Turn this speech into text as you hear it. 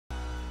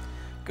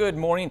Good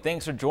morning.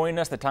 Thanks for joining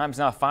us. The time is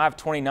now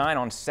 5:29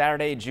 on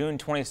Saturday, June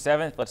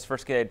 27th. Let's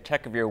first get a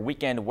check of your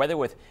weekend weather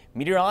with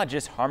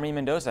meteorologist Harmony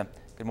Mendoza.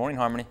 Good morning,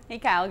 Harmony. Hey,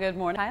 Kyle. Good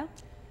morning, Kyle.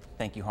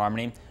 Thank you,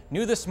 Harmony.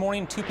 New this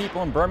morning, 2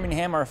 people in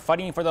Birmingham are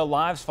fighting for their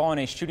lives following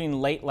a shooting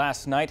late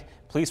last night.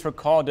 Police were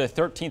called to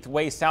 13th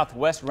Way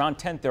Southwest around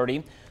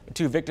 10:30. The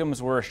 2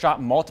 victims were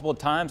shot multiple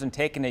times and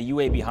taken to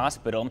UAB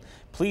hospital.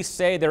 Police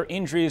say their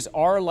injuries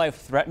are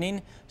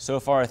life-threatening.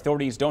 So far,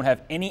 authorities don't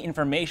have any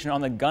information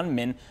on the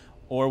gunman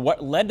or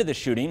what led to the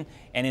shooting.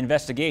 An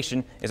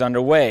investigation is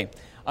underway.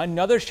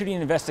 Another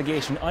shooting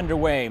investigation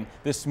underway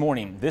this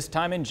morning, this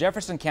time in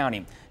Jefferson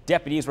County.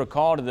 Deputies were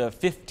called to the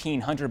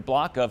 1500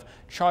 block of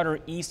Charter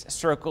East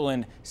Circle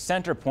and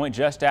Center Point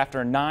just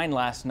after 9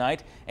 last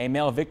night. A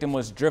male victim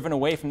was driven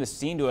away from the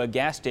scene to a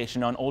gas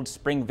station on Old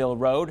Springville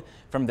Road.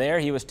 From there,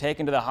 he was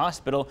taken to the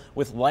hospital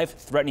with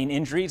life-threatening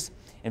injuries.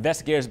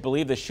 Investigators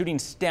believe the shooting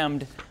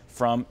stemmed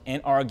from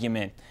an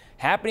argument.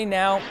 Happening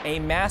now, a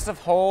massive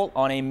hole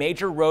on a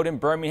major road in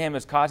Birmingham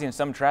is causing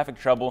some traffic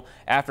trouble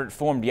after it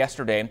formed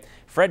yesterday.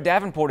 Fred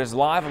Davenport is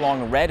live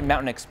along Red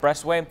Mountain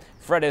Expressway.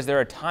 Fred, is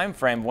there a time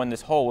frame when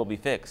this hole will be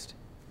fixed?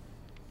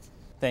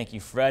 Thank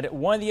you, Fred.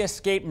 One of the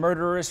escaped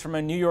murderers from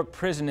a New York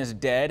prison is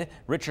dead.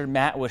 Richard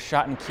Matt was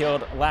shot and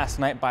killed last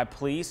night by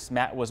police.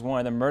 Matt was one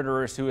of the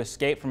murderers who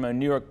escaped from a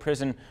New York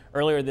prison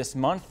earlier this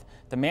month.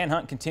 The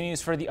manhunt continues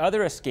for the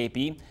other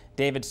escapee,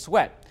 David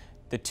Sweat.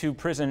 The 2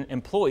 prison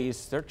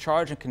employees, they're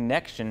charged in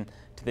connection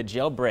to the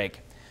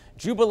jailbreak.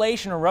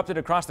 Jubilation erupted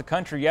across the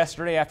country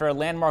yesterday after a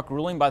landmark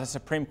ruling by the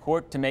Supreme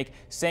Court to make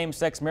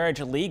same-sex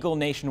marriage legal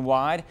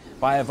nationwide.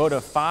 By a vote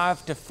of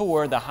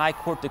 5-4, the High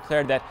Court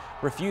declared that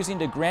refusing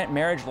to grant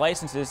marriage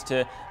licenses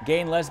to gay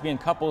and lesbian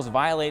couples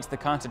violates the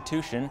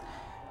Constitution.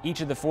 Each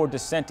of the 4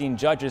 dissenting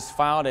judges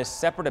filed a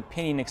separate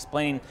opinion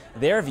explaining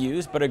their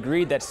views, but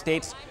agreed that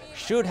states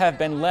should have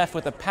been left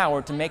with the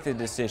power to make the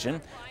decision.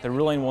 The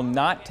ruling will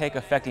not take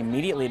effect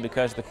immediately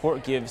because the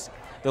court gives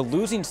the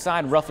losing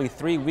side roughly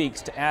 3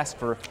 weeks to ask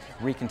for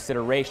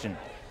reconsideration.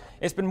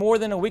 It's been more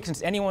than a week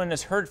since anyone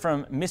has heard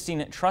from missing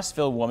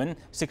Trussville woman.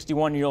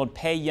 61-year-old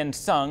Pei Yen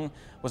Sung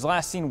was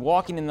last seen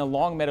walking in the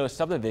Longmeadow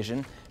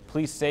subdivision.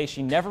 Police say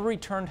she never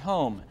returned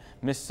home.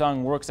 Miss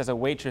Sung works as a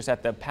waitress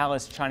at the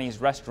Palace Chinese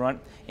restaurant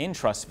in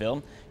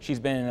Trussville. She's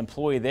been an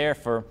employee there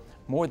for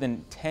more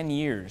than 10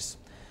 years.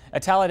 A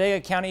Talladega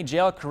County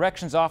Jail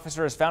corrections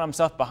officer has found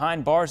himself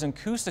behind bars in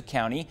Coosa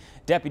County.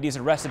 Deputies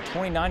arrested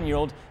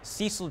 29-year-old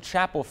Cecil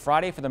Chappell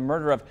Friday for the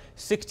murder of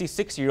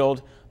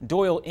 66-year-old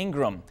Doyle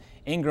Ingram.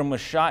 Ingram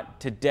was shot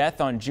to death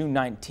on June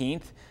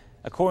 19th.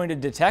 According to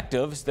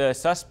detectives, the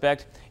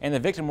suspect and the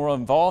victim were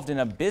involved in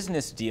a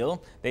business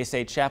deal. They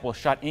say Chappell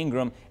shot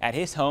Ingram at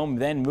his home,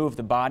 then moved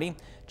the body.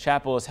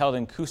 Chappell is held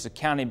in Coosa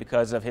County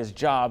because of his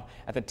job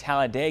at the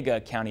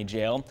Talladega County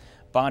Jail.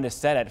 Bond is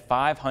set at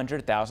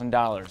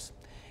 $500,000.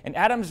 An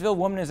Adamsville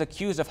woman is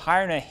accused of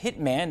hiring a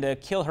hitman to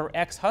kill her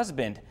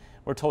ex-husband.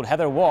 We're told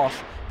Heather Walsh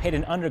paid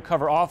an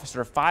undercover officer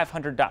a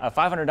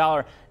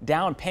 $500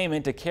 down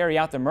payment to carry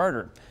out the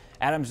murder.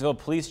 Adamsville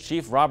Police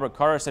Chief Robert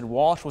Carter said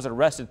Walsh was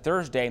arrested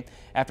Thursday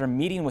after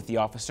meeting with the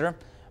officer.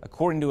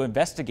 According to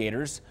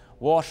investigators,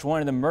 Walsh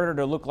wanted the murder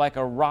to look like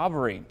a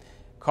robbery.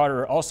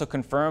 Carter also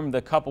confirmed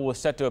the couple was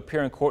set to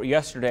appear in court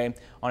yesterday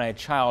on a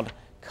child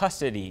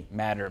custody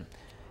matter.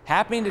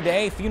 Happening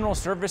today, funeral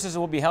services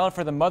will be held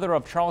for the mother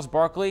of Charles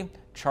Barkley,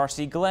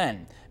 Charcy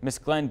Glenn. Miss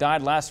Glenn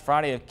died last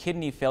Friday of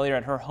kidney failure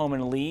at her home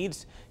in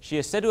Leeds. She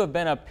is said to have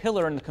been a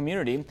pillar in the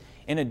community.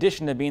 In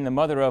addition to being the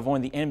mother of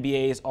one of the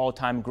NBA's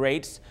all-time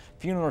greats,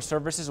 funeral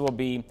services will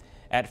be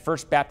at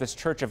First Baptist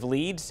Church of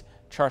Leeds.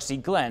 Charcy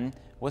Glenn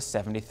was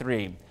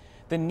 73.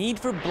 The need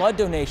for blood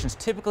donations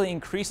typically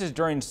increases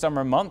during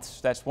summer months.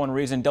 That's one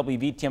reason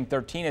WVTM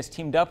 13 has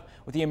teamed up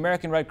with the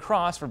American Red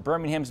Cross for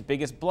Birmingham's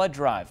biggest blood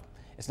drive.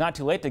 It's not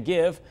too late to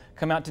give.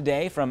 Come out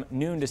today from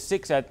noon to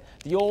 6 at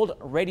the old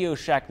Radio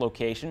Shack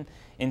location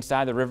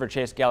inside the River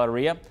Chase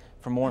Galleria.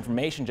 For more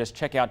information, just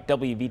check out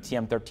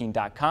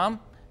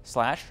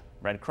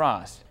WVTM13.com/Red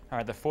Cross. All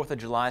right, the 4th of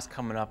July is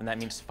coming up, and that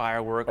means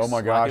fireworks. Oh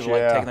my gosh, people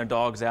like taking their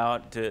dogs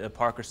out to a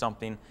park or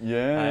something.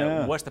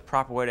 Yeah. What's the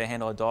proper way to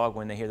handle a dog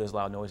when they hear those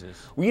loud noises?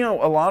 Well, you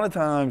know, a lot of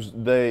times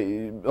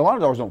a lot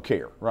of dogs don't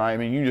care, right? I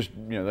mean,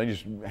 they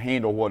just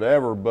handle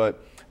whatever,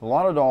 but a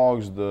lot of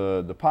dogs,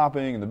 the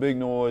popping and the big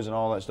noise and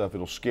all that stuff,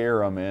 it'll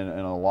scare them, and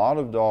a lot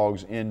of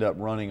dogs end up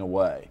running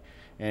away.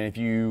 And if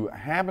you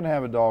happen to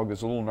have a dog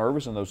that's a little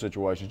nervous in those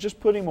situations, just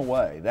put him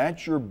away.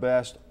 That's your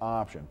best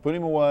option. Put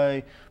him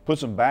away, put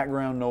some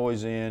background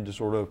noise in to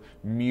sort of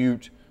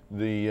mute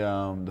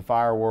the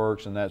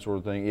fireworks and that sort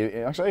of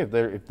thing. Like I say,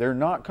 if they're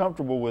not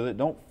comfortable with it,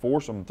 don't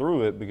force them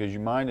through it, because you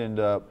might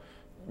end up,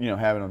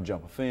 having them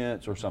jump a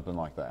fence or something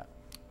like that.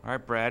 All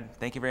right, Brad,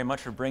 thank you very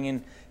much for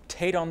bringing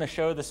Tate on the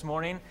show this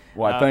morning.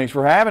 Well, thanks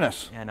for having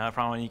us. Yeah, no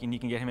problem. You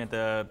can get him at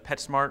the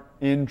PetSmart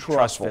in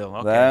Trussville.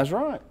 Okay. That's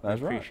right.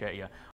 That's right. Appreciate you.